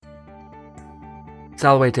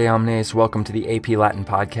Salvete omnes, welcome to the AP Latin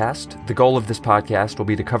podcast. The goal of this podcast will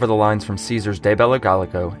be to cover the lines from Caesar's De Bello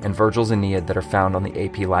Gallico and Virgil's Aeneid that are found on the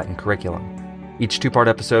AP Latin curriculum. Each two-part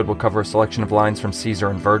episode will cover a selection of lines from Caesar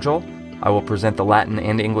and Virgil. I will present the Latin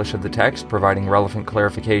and English of the text, providing relevant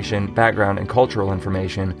clarification, background, and cultural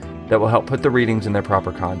information that will help put the readings in their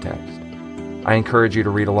proper context. I encourage you to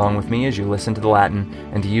read along with me as you listen to the Latin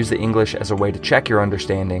and to use the English as a way to check your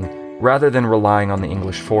understanding, rather than relying on the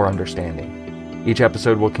English for understanding. Each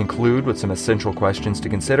episode will conclude with some essential questions to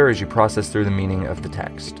consider as you process through the meaning of the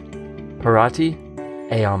text. Parati,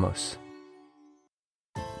 eamus.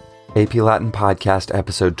 AP Latin Podcast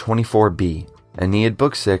Episode 24b, Aeneid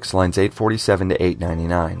Book 6, lines 847 to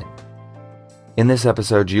 899. In this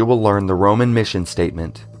episode, you will learn the Roman mission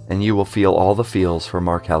statement, and you will feel all the feels for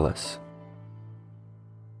Marcellus.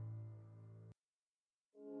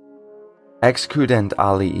 Excudent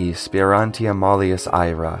alii spirantia malleus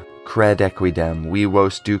aera, cred equidem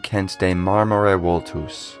vivos ducent de marmore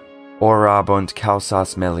voltus, orabunt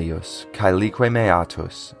causas melius, caelique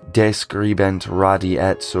meatus, describent radi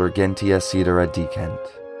et surgentia sidera dicent.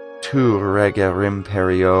 Tu reger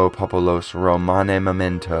imperio populos Romane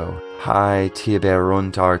memento, hae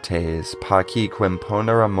tiberunt artes, paciquem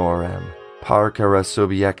ponere morem, parcere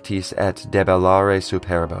subjectis et debellare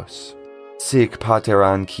superbos. Sic pater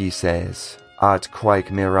anchises, at quaec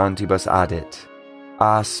mirantibus adit,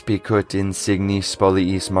 aspicut insigni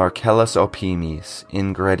spoliis Marcellus opimis,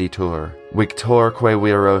 ingreditur, victorque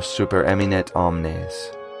viros super eminet omnes.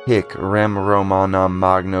 Hic rem Romanam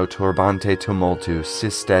magno turbante tumultu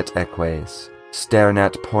sistet eques,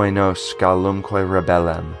 sternat poenos galumque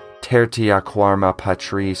rebellem, tertia quarma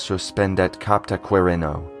patri suspendet capta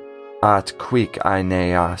Quirino, at quic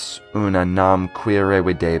Aeneas una nam quire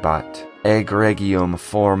videbat, egregium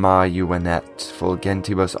forma juvenet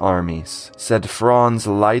fulgentibus armis, sed frons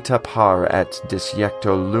laeta par et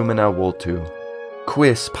disjecto lumina vultu.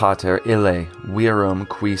 Quis pater ille virum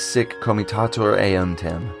qui sic comitatur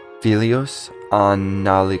euntem, filius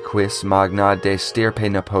annaliquis magna de stirpe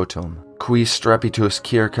nepotum, qui strepitus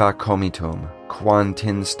circa comitum,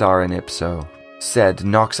 quantin staren ipso, sed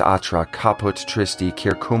nox atra caput tristi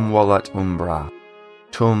circum volat umbra.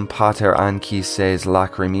 Tum pater anchises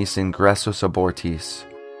lacrimis ingressus abortis,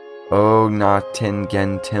 o natin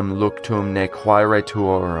gentem luctum ne quaere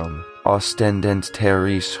tuorum, ostendent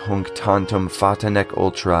terris hunc tantum fata nec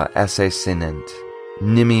ultra esse sinent.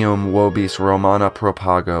 Nimium vobis Romana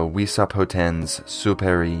propago visa potens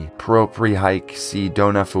superi propri haec si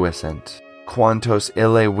dona fuissent, quantos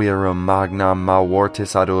ille virum magna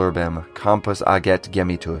mavortis ad urbem campus aget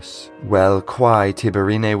gemitus, vel quae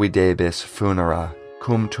Tiberine videbis funera,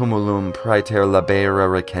 cum tumulum praeter labera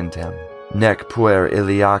recentem, nec puer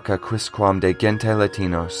Iliaca quisquam de gente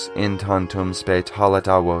Latinos in tantum spe talet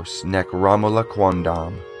avos, nec Romula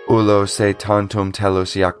quondam, ullo se tantum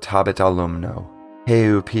telus iactabit alumno,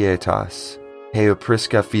 heu pietas, heu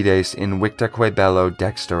prisca fides invictaque bello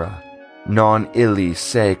dextera, non illi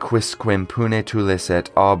se quisquam pune tuliset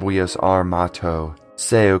obvius armato,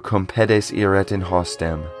 seu compedes iret in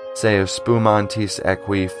hostem, seu spumantis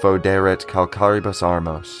equi foderet calcaribus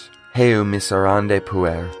armos, heu miserande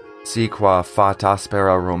puer, si qua fat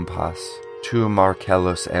aspera rumpas, tu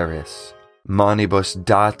Marcellus eris, manibus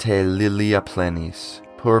date lilia plenis,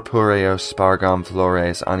 purpureos spargam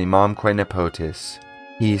flores animamque nepotis,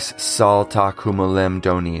 his salta cumulem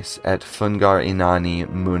donis et fungar inani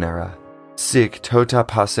munera. Sic tota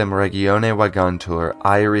passem regione vagantur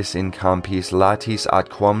aeris in campis latis ad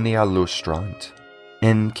quamnia lustrant.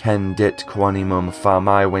 Incendit quanimum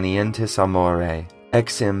famae venientis amore,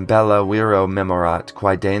 exim bella viro memorat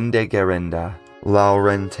quae dende gerenda,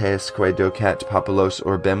 laurentesque docet populos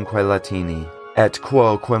urbemque Latini, et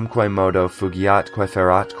quo quemque modo fugiatque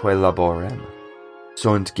feratque laborem.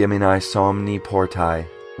 Sunt geminae somni portae,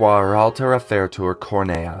 quar altera fertur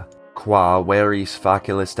cornea, qua veris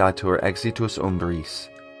facilis datur exitus umbris,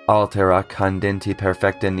 altera candenti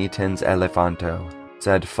perfecta nitens elephanto,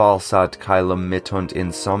 sed falsat caelum mittunt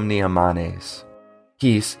insomnia manes.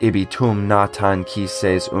 His ibi tum natan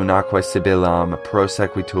quises unaque sibillam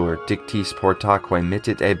prosequitur dictis portaque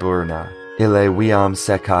mittit e burna, ille viam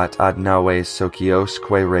secat ad naves sociosque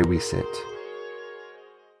revisit.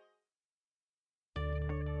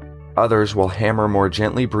 Others will hammer more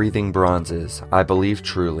gently breathing bronzes, I believe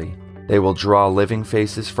truly. They will draw living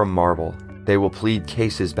faces from marble. They will plead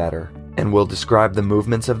cases better, and will describe the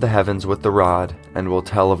movements of the heavens with the rod, and will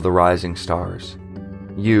tell of the rising stars.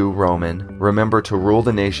 You, Roman, remember to rule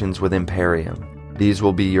the nations with imperium. These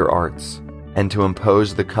will be your arts, and to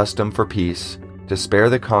impose the custom for peace, to spare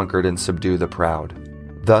the conquered and subdue the proud.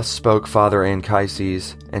 Thus spoke Father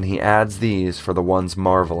Anchises, and he adds these for the ones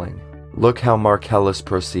marveling. Look how Marcellus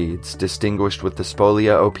proceeds, distinguished with the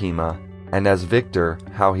spolia opima, and as victor,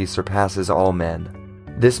 how he surpasses all men.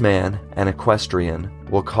 This man, an equestrian,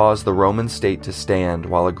 will cause the Roman state to stand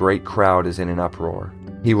while a great crowd is in an uproar.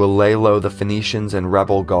 He will lay low the Phoenicians and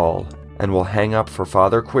rebel Gaul, and will hang up for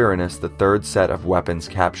Father Quirinus the third set of weapons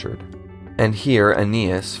captured. And here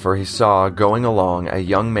Aeneas, for he saw going along a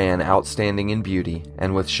young man outstanding in beauty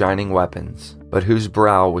and with shining weapons, but whose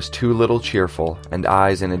brow was too little cheerful and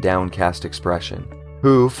eyes in a downcast expression.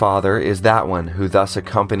 Who, Father, is that one who thus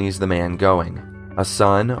accompanies the man going? A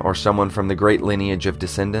son, or someone from the great lineage of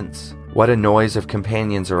descendants? What a noise of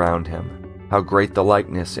companions around him! How great the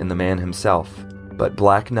likeness in the man himself! But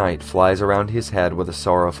black night flies around his head with a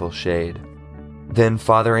sorrowful shade. Then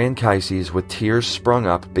Father Anchises, with tears sprung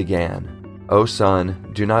up, began, O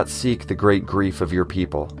son, do not seek the great grief of your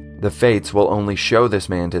people. The fates will only show this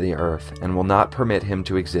man to the earth, and will not permit him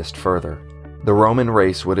to exist further. The Roman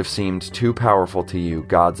race would have seemed too powerful to you,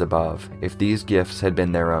 gods above, if these gifts had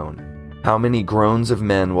been their own. How many groans of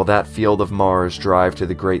men will that field of Mars drive to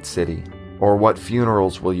the great city? Or what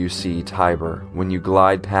funerals will you see, Tiber, when you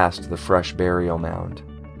glide past the fresh burial mound?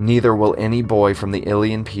 Neither will any boy from the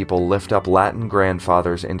Ilian people lift up Latin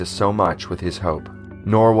grandfathers into so much with his hope,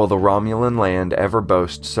 nor will the Romulan land ever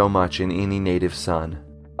boast so much in any native son.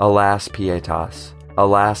 Alas, pietas!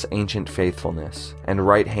 Alas, ancient faithfulness, and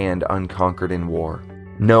right hand unconquered in war!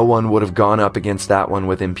 No one would have gone up against that one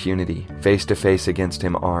with impunity, face to face against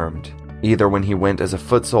him armed, either when he went as a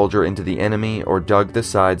foot soldier into the enemy or dug the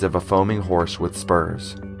sides of a foaming horse with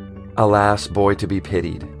spurs. Alas, boy to be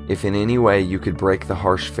pitied, if in any way you could break the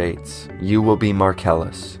harsh fates, you will be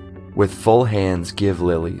Marcellus. With full hands give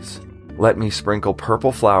lilies. Let me sprinkle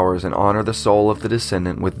purple flowers and honor the soul of the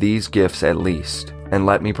descendant with these gifts at least, and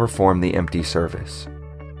let me perform the empty service.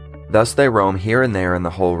 Thus they roam here and there in the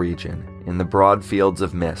whole region, in the broad fields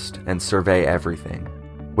of mist, and survey everything.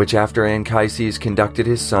 Which after Anchises conducted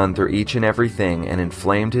his son through each and every thing and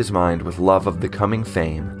inflamed his mind with love of the coming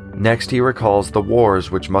fame, next he recalls the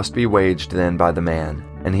wars which must be waged then by the man,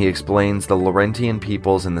 and he explains the Laurentian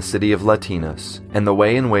peoples in the city of Latinus, and the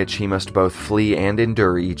way in which he must both flee and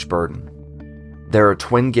endure each burden. There are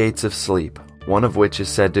twin gates of sleep, one of which is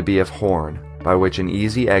said to be of horn, by which an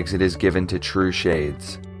easy exit is given to true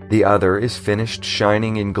shades. The other is finished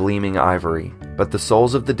shining in gleaming ivory, but the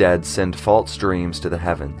souls of the dead send false dreams to the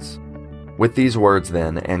heavens. With these words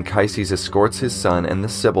then, Anchises escorts his son and the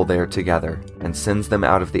Sibyl there together, and sends them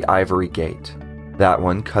out of the ivory gate. That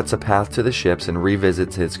one cuts a path to the ships and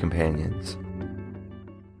revisits his companions.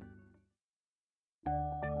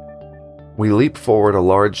 We leap forward a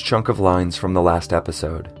large chunk of lines from the last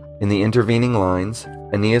episode. In the intervening lines,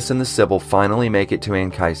 Aeneas and the Sibyl finally make it to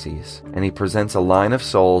Anchises, and he presents a line of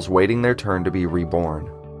souls waiting their turn to be reborn.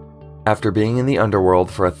 After being in the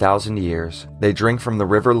underworld for 1,000 years, they drink from the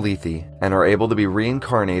river Lethe and are able to be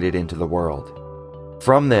reincarnated into the world.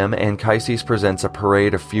 From them, Anchises presents a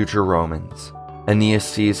parade of future Romans. Aeneas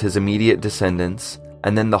sees his immediate descendants,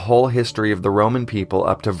 and then the whole history of the Roman people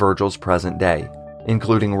up to Virgil's present day,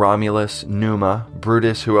 including Romulus, Numa,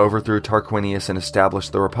 Brutus who overthrew Tarquinius and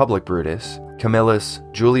established the Republic Brutus, Camillus,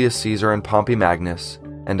 Julius Caesar and Pompey Magnus,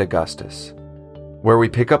 and Augustus. Where we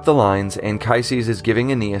pick up the lines, Anchises is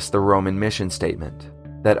giving Aeneas the Roman mission statement,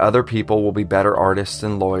 that other people will be better artists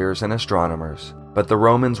and lawyers and astronomers, but the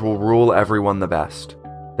Romans will rule everyone the best.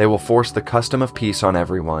 They will force the custom of peace on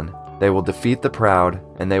everyone, they will defeat the proud,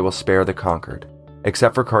 and they will spare the conquered,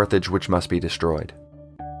 except for Carthage, which must be destroyed.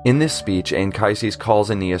 In this speech, Anchises calls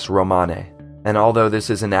Aeneas Romane, and although this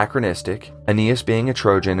is anachronistic, Aeneas being a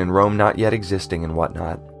Trojan and Rome not yet existing and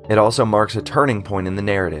whatnot, it also marks a turning point in the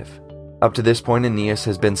narrative. Up to this point, Aeneas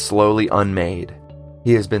has been slowly unmade.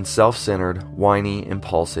 He has been self-centered, whiny,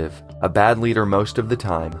 impulsive, a bad leader most of the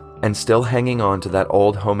time, and still hanging on to that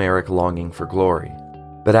old Homeric longing for glory.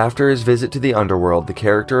 But after his visit to the underworld, the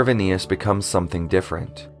character of Aeneas becomes something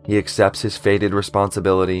different. He accepts his fated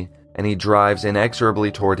responsibility, and he drives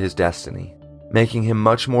inexorably toward his destiny, making him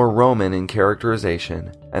much more Roman in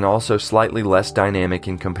characterization, and also slightly less dynamic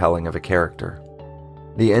and compelling of a character.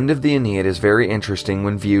 The end of the Aeneid is very interesting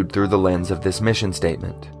when viewed through the lens of this mission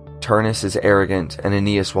statement. Turnus is arrogant and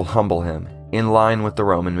Aeneas will humble him, in line with the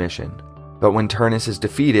Roman mission. But when Turnus is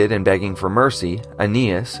defeated and begging for mercy,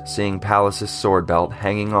 Aeneas, seeing Pallas' sword belt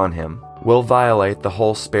hanging on him, will violate the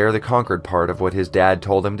whole spare the conquered part of what his dad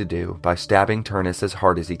told him to do by stabbing Turnus as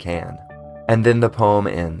hard as he can. And then the poem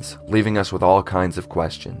ends, leaving us with all kinds of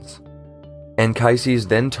questions. Anchises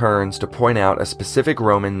then turns to point out a specific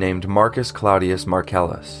Roman named Marcus Claudius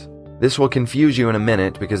Marcellus. This will confuse you in a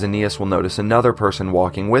minute because Aeneas will notice another person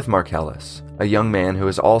walking with Marcellus, a young man who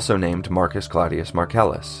is also named Marcus Claudius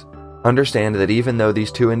Marcellus. Understand that even though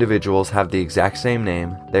these two individuals have the exact same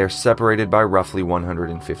name, they are separated by roughly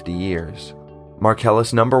 150 years.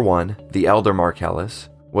 Marcellus I, the elder Marcellus,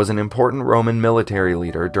 was an important Roman military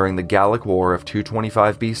leader during the Gallic War of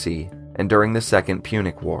 225 BC and during the Second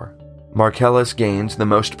Punic War. Marcellus gained the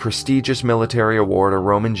most prestigious military award a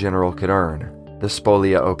Roman general could earn, the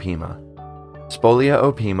Spolia Opima. Spolia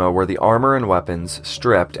Opima were the armor and weapons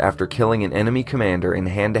stripped after killing an enemy commander in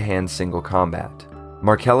hand-to-hand single combat.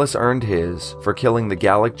 Marcellus earned his for killing the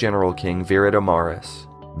Gallic general king Viridomarus,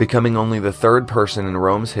 becoming only the third person in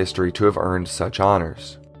Rome's history to have earned such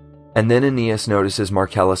honors. And then Aeneas notices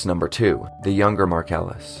Marcellus II, the younger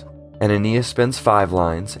Marcellus. And Aeneas spends 5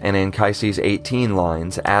 lines, and Anchises 18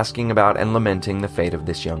 lines, asking about and lamenting the fate of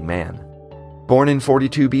this young man. Born in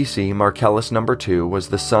 42 BC, Marcellus II was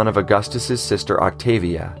the son of Augustus's sister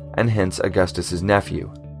Octavia, and hence Augustus's nephew.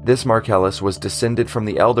 This Marcellus was descended from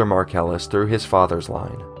the elder Marcellus through his father's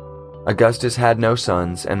line. Augustus had no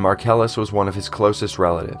sons, and Marcellus was one of his closest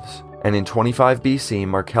relatives. And in 25 BC,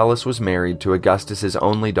 Marcellus was married to Augustus's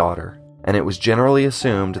only daughter, and it was generally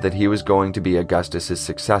assumed that he was going to be Augustus's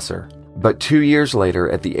successor. But 2 years later,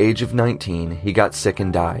 at the age of 19, he got sick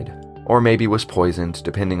and died, or maybe was poisoned,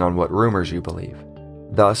 depending on what rumors you believe.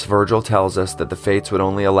 Thus, Virgil tells us that the fates would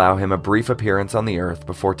only allow him a brief appearance on the earth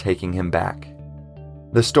before taking him back.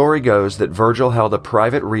 The story goes that Virgil held a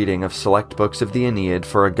private reading of select books of the Aeneid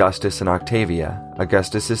for Augustus and Octavia,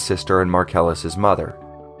 Augustus's sister and Marcellus's mother.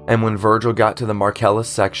 And when Virgil got to the Marcellus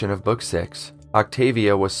section of Book 6,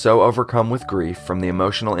 Octavia was so overcome with grief from the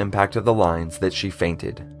emotional impact of the lines that she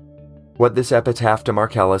fainted. What this epitaph to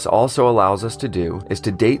Marcellus also allows us to do is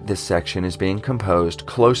to date this section as being composed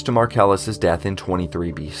close to Marcellus's death in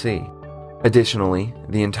 23 BC. Additionally,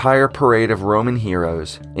 the entire parade of Roman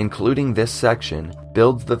heroes, including this section,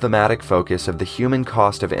 builds the thematic focus of the human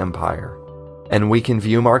cost of empire. And we can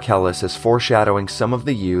view Marcellus as foreshadowing some of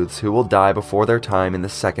the youths who will die before their time in the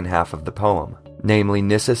second half of the poem, namely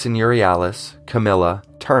Nisus and Euryalus, Camilla,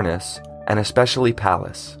 Turnus, and especially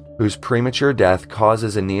Pallas, whose premature death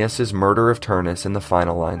causes Aeneas's murder of Turnus in the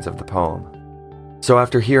final lines of the poem. So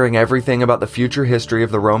after hearing everything about the future history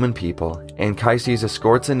of the Roman people, Anchises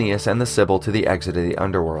escorts Aeneas and the Sibyl to the exit of the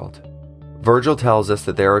underworld. Virgil tells us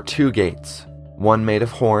that there are 2 gates, one made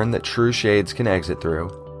of horn that true shades can exit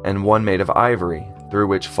through, and one made of ivory, through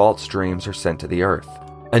which false dreams are sent to the earth.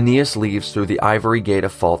 Aeneas leaves through the ivory gate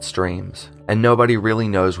of false dreams, and nobody really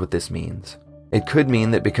knows what this means. It could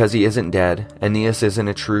mean that because he isn't dead, Aeneas isn't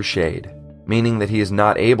a true shade, meaning that he is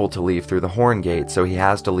not able to leave through the horn gate, so he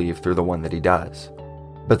has to leave through the one that he does.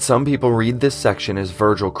 But some people read this section as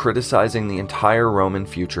Virgil criticizing the entire Roman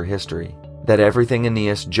future history, that everything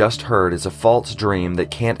Aeneas just heard is a false dream that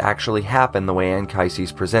can't actually happen the way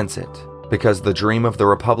Anchises presents it. Because the dream of the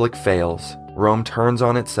Republic fails, Rome turns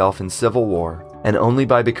on itself in civil war, and only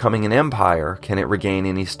by becoming an empire can it regain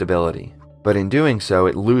any stability. But in doing so,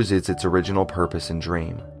 it loses its original purpose and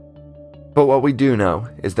dream. But what we do know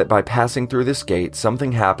is that by passing through this gate,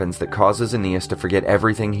 something happens that causes Aeneas to forget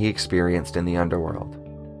everything he experienced in the underworld.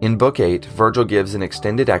 In Book 8, Virgil gives an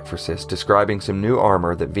extended ekphrasis describing some new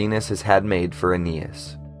armor that Venus has had made for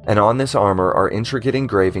Aeneas. And on this armor are intricate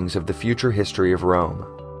engravings of the future history of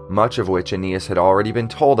Rome, much of which Aeneas had already been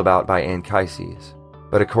told about by Anchises.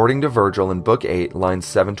 But according to Virgil in Book 8, lines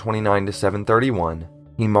 729 to 731,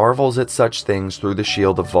 he marvels at such things through the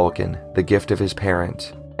shield of Vulcan, the gift of his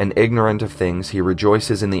parent, and ignorant of things he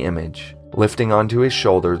rejoices in the image, lifting onto his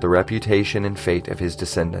shoulder the reputation and fate of his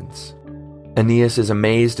descendants. Aeneas is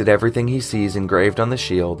amazed at everything he sees engraved on the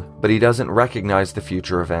shield, but he doesn't recognize the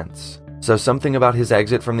future events. So something about his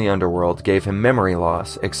exit from the underworld gave him memory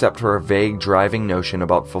loss, except for a vague driving notion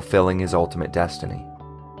about fulfilling his ultimate destiny.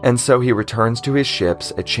 And so he returns to his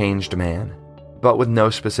ships a changed man, but with no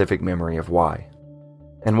specific memory of why.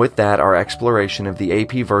 And with that, our exploration of the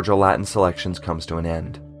AP Virgil Latin selections comes to an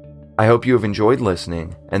end. I hope you have enjoyed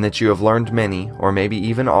listening, and that you have learned many, or maybe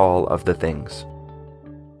even all, of the things.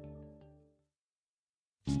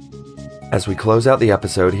 As we close out the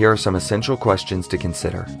episode, here are some essential questions to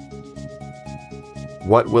consider.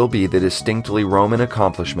 What will be the distinctly Roman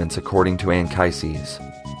accomplishments according to Anchises?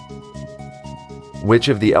 Which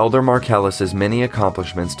of the elder Marcellus's many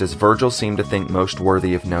accomplishments does Virgil seem to think most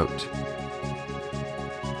worthy of note?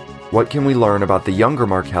 What can we learn about the younger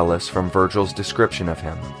Marcellus from Virgil's description of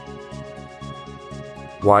him?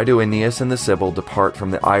 Why do Aeneas and the Sibyl depart from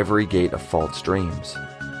the ivory gate of false dreams?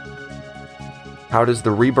 How does the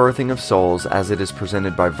rebirthing of souls as it is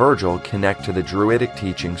presented by Virgil connect to the Druidic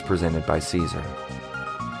teachings presented by Caesar?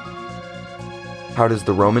 How does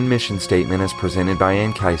the Roman mission statement as presented by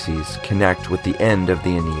Anchises connect with the end of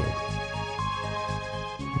the Aeneid?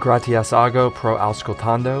 Gratias ago pro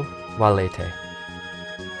auscultando, valete.